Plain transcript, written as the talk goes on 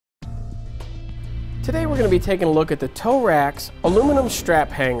Today we're going to be taking a look at the Tow-Rax aluminum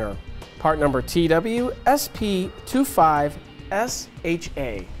strap hanger, part number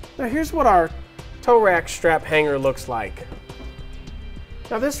TW-SP25SHA. Now here's what our Tow-Rax strap hanger looks like.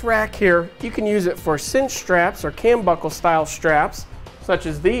 Now this rack here, you can use it for cinch straps or cam buckle style straps, such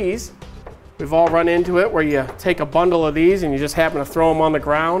as these. We've all run into it where you take a bundle of these and you just happen to throw them on the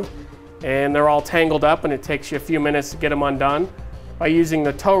ground and they're all tangled up and it takes you a few minutes to get them undone. By using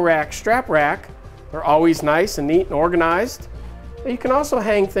the Tow-Rax strap rack, they're always nice and neat and organized. You can also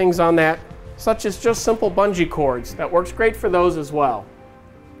hang things on that, such as just simple bungee cords. That works great for those as well.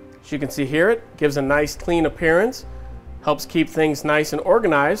 As you can see here, it gives a nice clean appearance, helps keep things nice and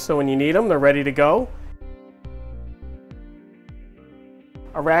organized so when you need them, they're ready to go.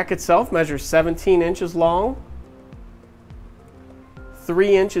 Our rack itself measures 17 inches long,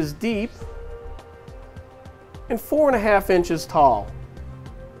 3 inches deep, and 4.5 inches tall.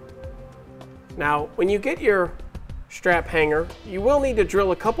 Now, when you get your strap hanger, you will need to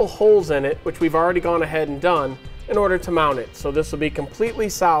drill a couple holes in it, which we've already gone ahead and done, in order to mount it. So this will be completely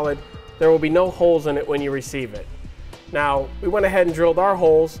solid. There will be no holes in it when you receive it. Now, we went ahead and drilled our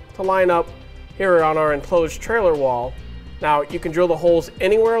holes to line up here on our enclosed trailer wall. Now, you can drill the holes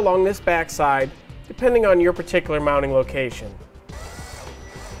anywhere along this backside, depending on your particular mounting location.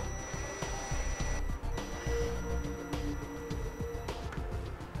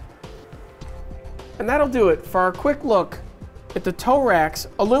 And that'll do it for our quick look at the Tow-Rax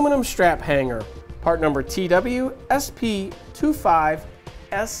aluminum strap hanger, part number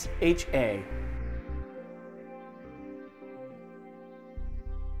TW-SP25SHA.